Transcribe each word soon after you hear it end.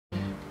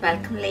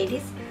Welcome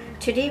ladies.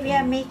 Today we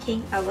are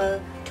making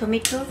our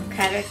tomato,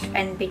 carrot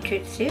and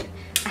beetroot soup.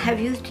 I have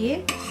used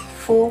here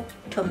 4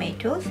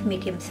 tomatoes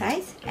medium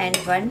size and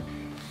 1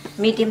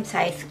 medium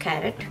size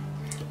carrot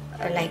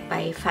like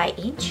by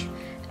 5-inch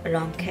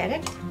long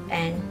carrot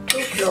and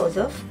 2 cloves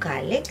of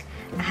garlic.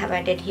 I have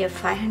added here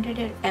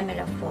 500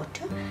 ml of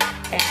water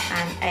and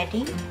I am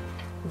adding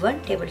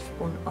 1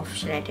 tablespoon of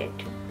shredded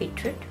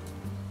beetroot,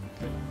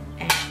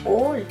 and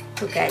all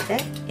together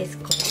is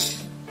cooked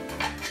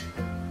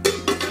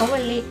over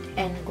lid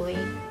and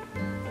going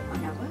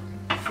on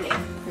our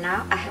flame.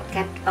 Now I have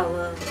kept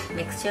our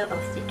mixture of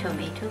the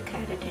tomato,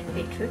 carrot and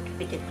beetroot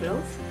with the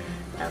cloves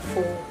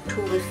for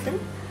 2 whistles,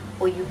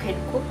 or you can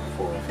cook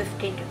for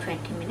 15 to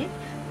 20 minutes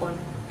on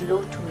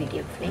low to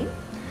medium flame.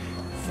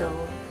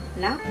 So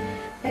now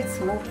let's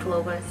move to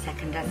our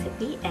second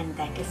recipe, and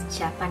that is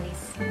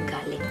Japanese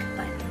garlic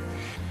bun.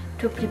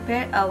 To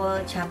prepare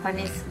our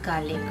Japanese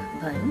garlic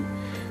bun,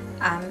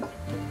 I'm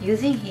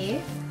using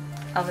here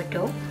our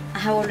dough. I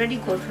have already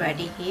got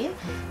ready here,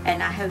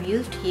 and I have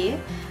used here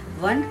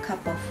 1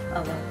 cup of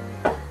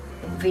our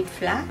wheat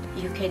flour.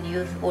 You can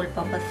use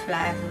all-purpose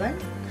flour as well,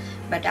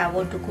 but I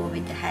want to go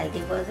with the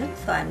healthy version,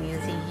 so I'm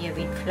using here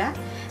wheat flour.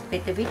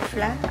 With the wheat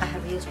flour, I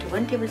have used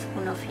 1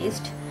 tablespoon of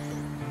yeast,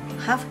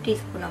 half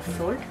teaspoon of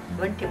salt,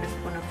 1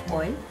 tablespoon of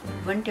oil,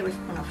 1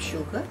 tablespoon of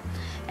sugar,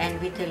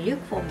 and with the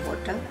lukewarm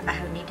water I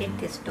have kneaded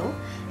this dough.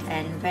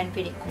 And when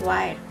we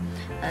require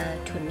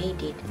to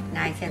knead it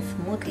nice and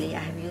smoothly, I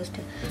have used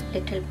a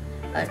little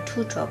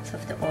 2 drops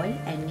of the oil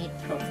and knead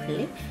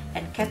properly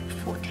and kept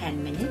for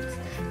 10 minutes.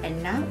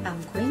 And now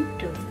I'm going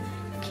to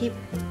keep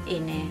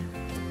in a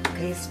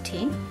grease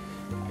tin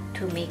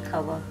to make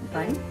our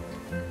bun.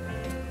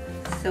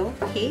 So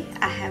here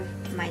I have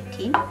my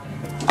tin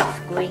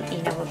going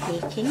in our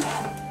baking.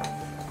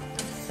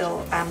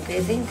 So I'm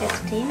greasing this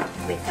tin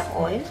with the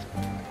oil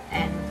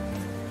and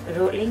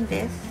rolling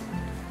this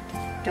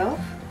dough.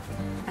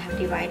 I have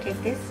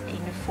divided this in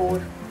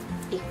 4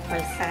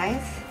 equal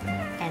size,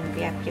 and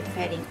we are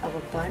preparing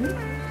our bun.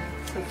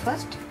 So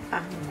first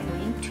I'm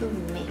going to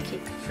make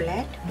it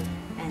flat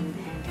and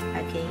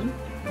then again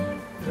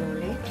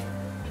roll it.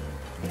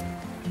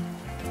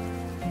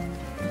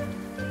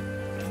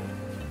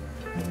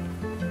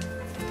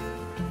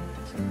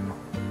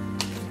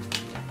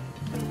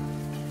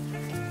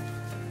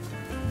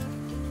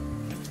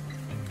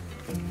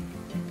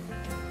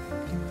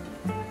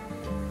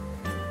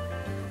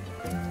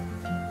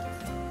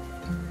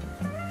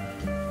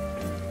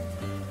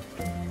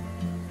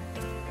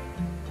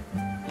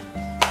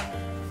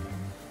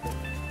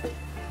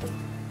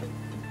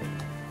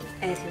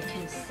 As you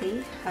can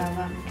see how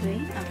I'm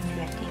doing, I'm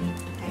flattening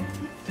it like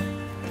this,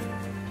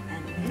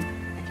 and then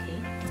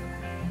again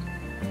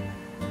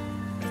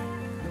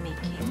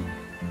making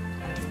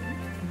a roll.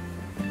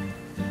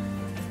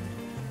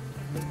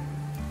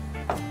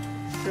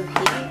 So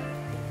here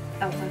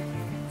our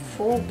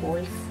 4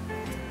 balls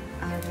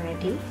are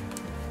ready,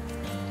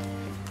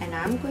 and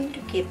I'm going to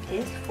keep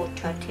this for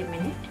 30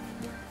 minutes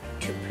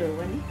to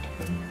brown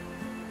it.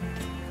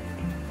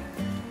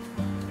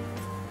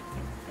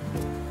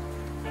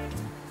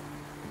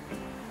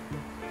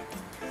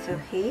 So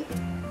here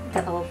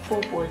our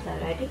 4 balls are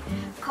ready.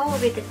 Cover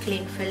with a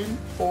cling film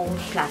or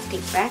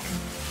plastic bag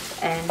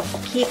and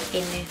keep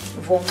in a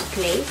warm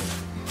place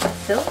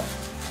so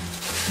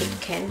it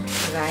can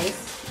rise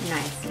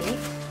nicely.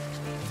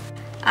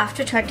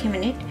 After 30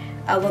 minutes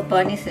our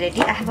bun is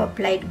ready. I have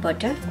applied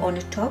butter on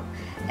the top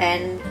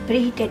and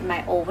preheated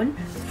my oven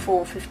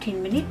for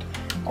 15 minutes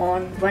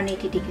on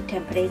 180-degree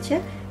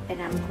temperature,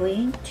 and I'm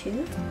going to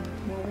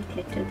move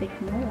it a little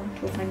bit more on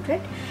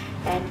 200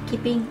 and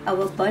keeping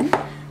our bun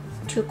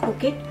to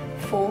cook it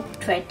for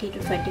 20 to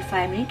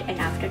 25 minutes, and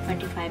after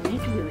 25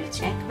 minutes we will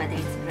check whether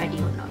it's ready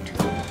or not.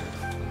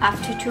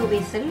 After 2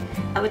 whistles,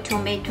 our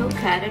tomato,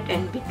 carrot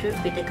and beetroot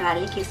with the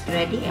garlic is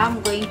ready.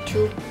 I'm going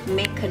to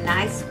make a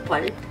nice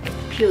pulp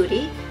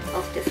puree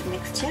of this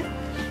mixture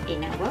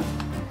in our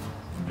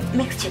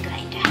mixture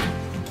grinder.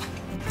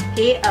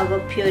 Here our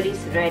puree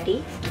is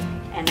ready,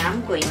 and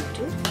I'm going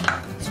to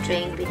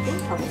strain with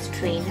our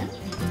strainer.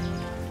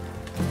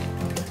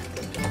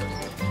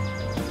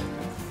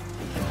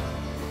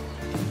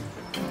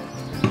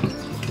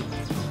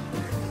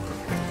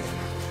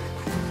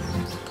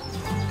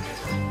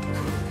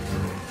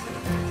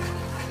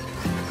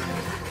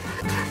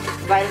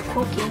 While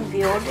cooking,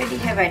 we already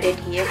have added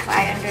here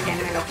 500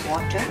 ml of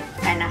water,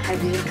 and I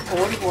have used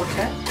all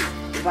water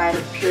while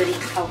pureeing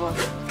our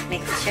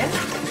mixture.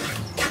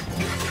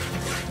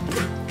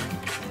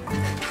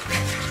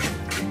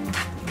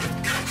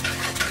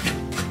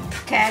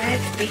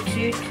 Carrot,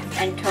 beetroot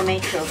and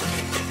tomato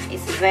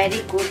is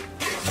very good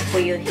for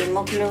your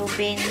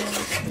hemoglobin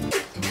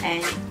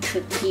and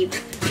to keep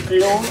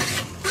glow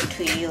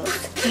to your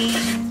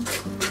skin,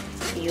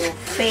 your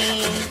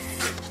face.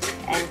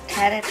 And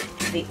carrot,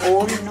 we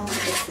all know,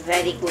 is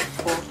very good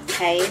for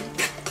hair,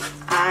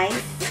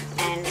 eyes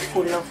and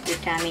full of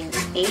vitamin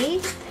A.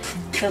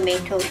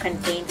 Tomato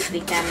contains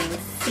vitamin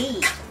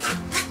C,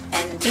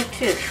 and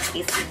beetroot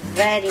is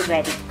very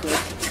good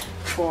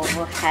for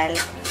our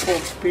health,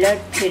 for blood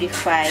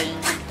purifying.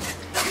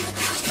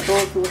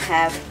 Those who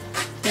have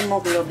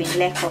hemoglobin,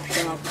 lack of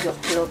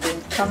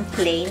hemoglobin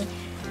complain,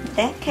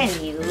 they can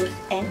use,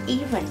 and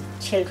even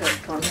children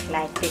don't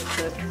like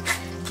beetroot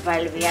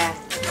while we are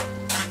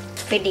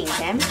feeding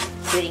them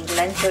during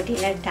lunch or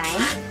dinner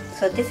time.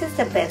 So this is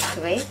the best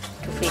way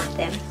to feed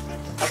them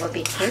our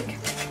beetroot.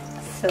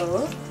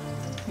 So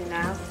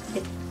now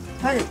the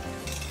pulp,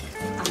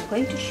 I'm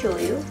going to show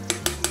you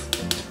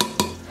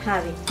how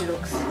it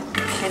looks.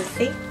 You can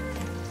see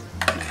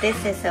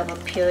this is our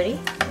puree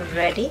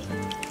ready,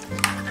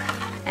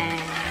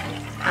 and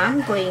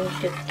I'm going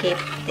to keep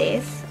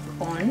this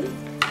on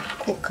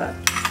cooker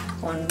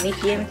on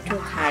medium to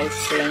high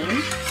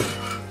flame.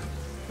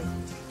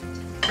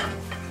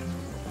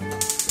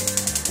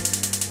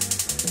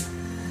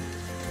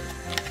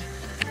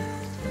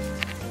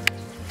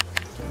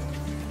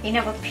 In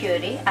our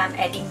puree, I'm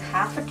adding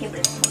half a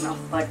tablespoon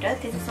of butter.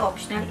 This is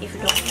optional. If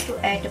you don't want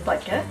to add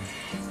butter,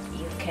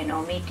 you can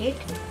omit it.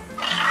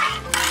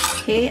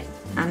 Here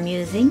I'm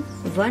using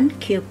 1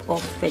 cube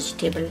of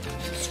vegetable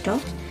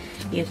stock.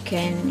 You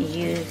can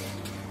use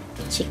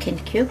chicken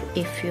cube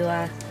if you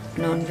are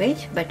non-veg,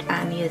 but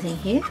I'm using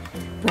here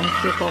 1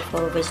 cube of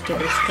our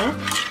vegetable stock,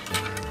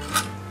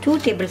 2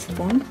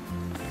 tablespoons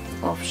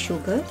of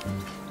sugar,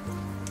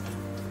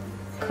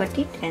 cut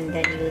it and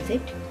then use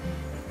it,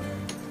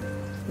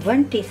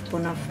 1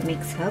 teaspoon of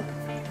mixed herb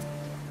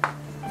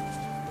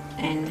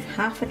and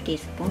half a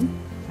teaspoon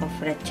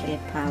of red chili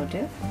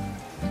powder.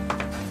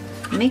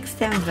 Mix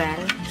them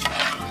well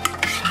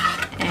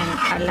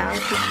and allow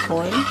to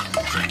boil.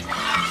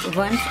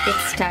 Once it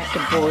starts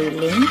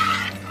boiling,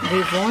 we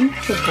want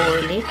to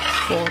boil it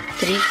for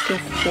 3 to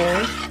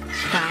 4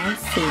 times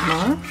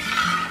simmer,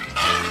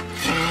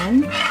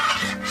 and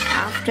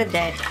after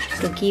that,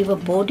 to give a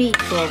body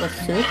to our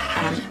soup,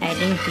 I'm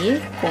adding here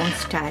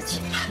cornstarch.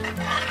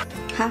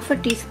 Half a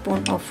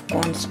teaspoon of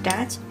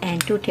cornstarch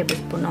and 2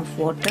 tablespoons of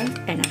water,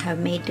 and I have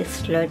made a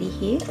slurry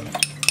here.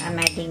 I'm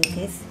adding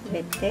this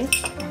with this,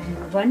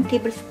 1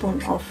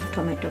 tablespoon of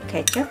tomato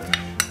ketchup,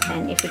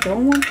 and if you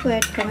don't want to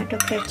add tomato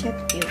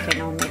ketchup, you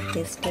can omit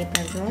this step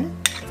as well.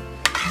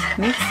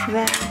 Mix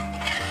well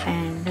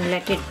and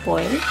let it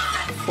boil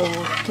for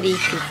 3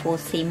 to 4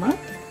 simmer.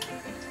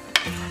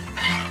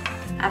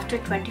 After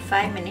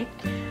 25 minutes,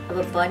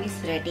 our bun is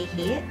ready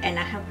here, and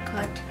I have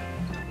cut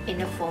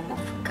in a form of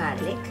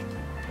garlic.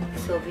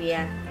 So we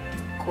are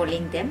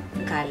calling them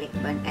garlic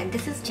bun, and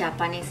this is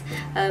Japanese.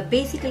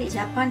 Basically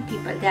Japan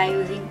people, they are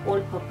using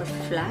all-purpose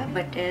flour,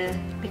 but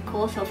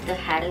because of the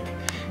health,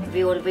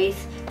 we always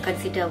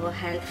consider our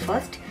health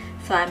first.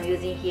 So I'm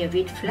using here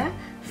wheat flour.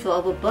 So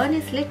our bun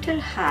is little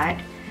hard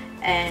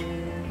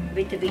and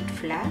with the wheat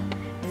flour.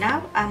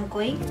 Now I'm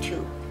going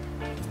to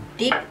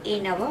dip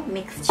in our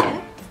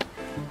mixture.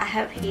 I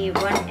have here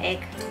 1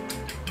 egg,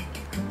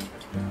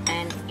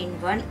 and in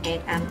 1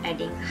 egg I'm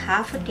adding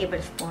half a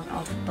tablespoon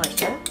of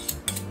butter,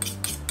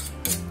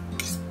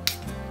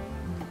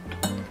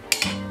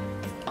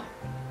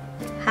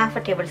 half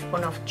a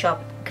tablespoon of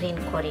chopped green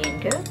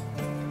coriander,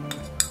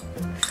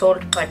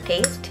 salt per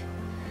taste,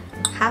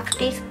 half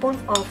teaspoon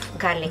of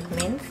garlic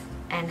mince,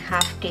 and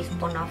half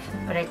teaspoon of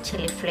red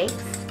chili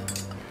flakes.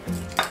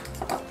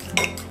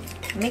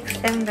 Mix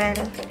them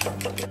well.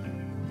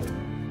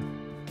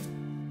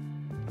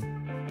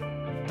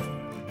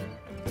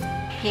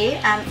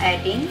 Here I am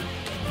adding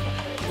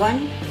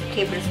 1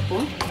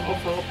 tablespoon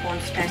of our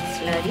cornstarch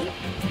slurry.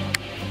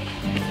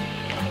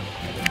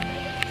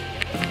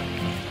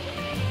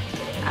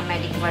 I am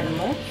adding 1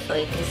 more, so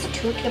it is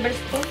 2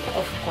 tablespoons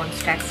of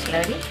cornstarch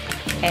slurry,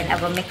 and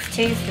our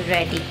mixture is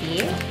ready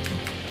here.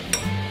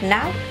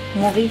 Now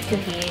moving to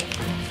here,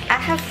 I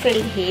have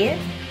filled here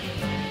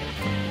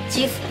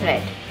cheese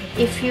spread.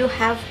 If you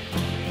have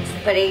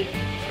spread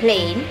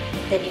plain,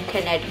 then you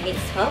can add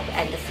mixed herb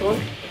and the salt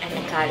and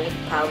the garlic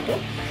powder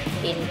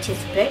in cheese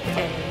spread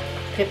and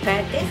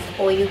prepare this,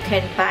 or you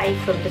can buy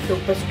from the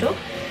superstore.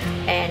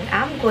 And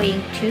I'm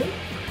going to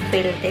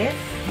fill this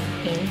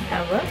in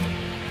our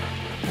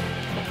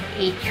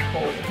each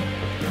hole.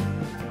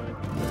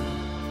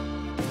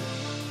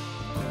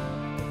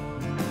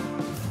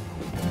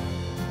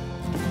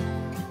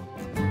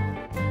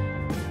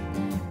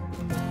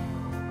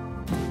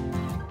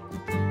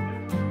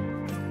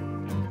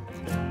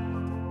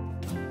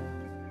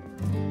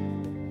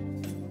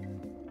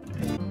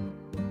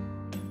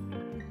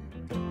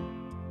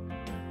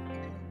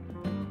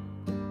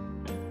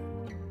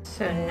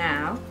 So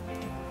now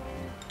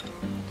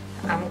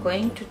I'm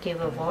going to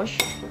give a wash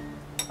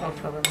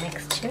of our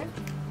mixture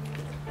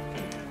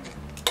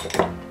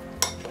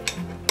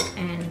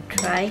and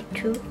try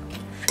to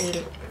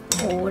fill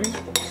all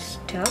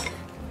stuff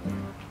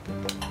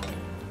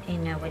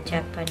in our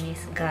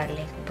Japanese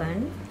garlic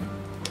bun,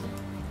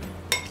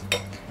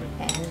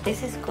 and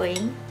this is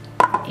going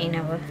in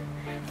our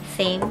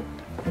same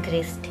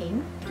grease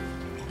tin,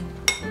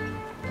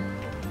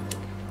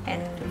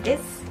 and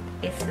this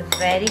is a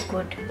very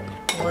good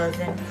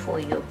version for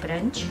your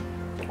brunch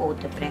or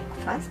the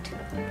breakfast.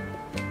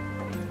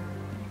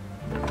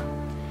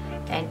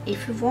 And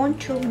if you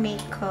want to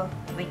make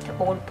with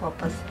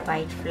all-purpose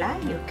white flour,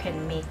 you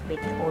can make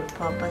with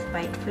all-purpose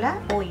white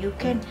flour, or you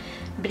can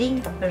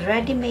bring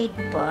ready-made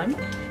bun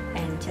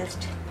and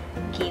just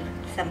give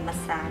some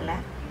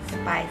masala,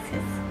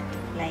 spices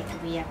like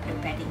we are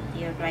preparing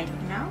here right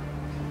now.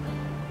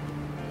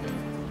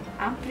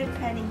 I'm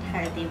preparing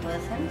healthy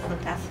version, so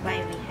that's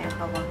why we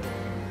have our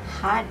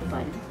hard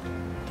bun.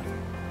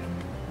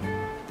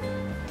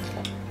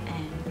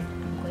 And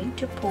I'm going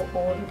to pour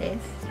all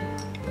this.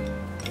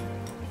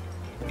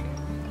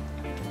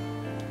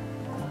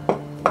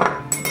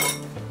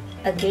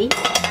 Again,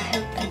 I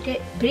have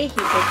preheated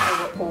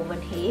our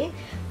oven here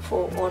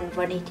for on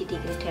 180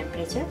 degree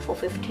temperature for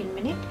 15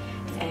 minutes,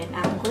 and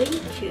I'm going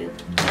to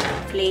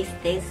place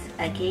this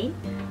again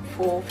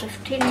for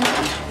 15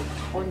 minutes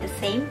on the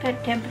same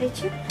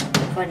temperature,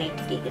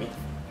 180 degree.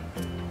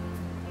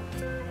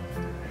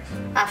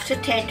 After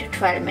 10 to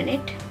 12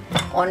 minutes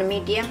on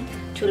medium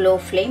to low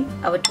flame,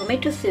 our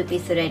tomato soup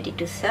is ready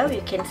to serve.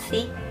 You can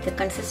see the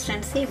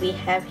consistency we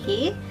have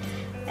here,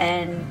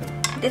 and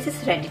this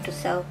is ready to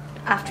serve.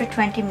 After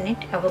 20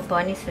 minutes, our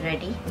bun is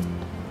ready,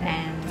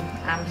 and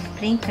I'm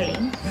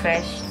sprinkling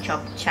fresh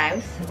chopped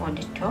chives on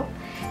the top,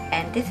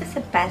 and this is the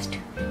best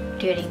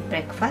during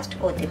breakfast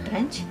or the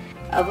brunch.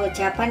 Our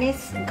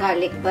Japanese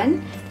garlic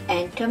bun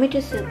and tomato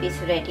soup is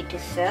ready to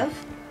serve.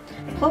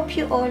 Hope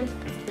you all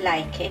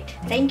like it.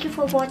 Thank you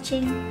for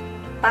watching.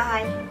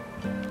 Bye.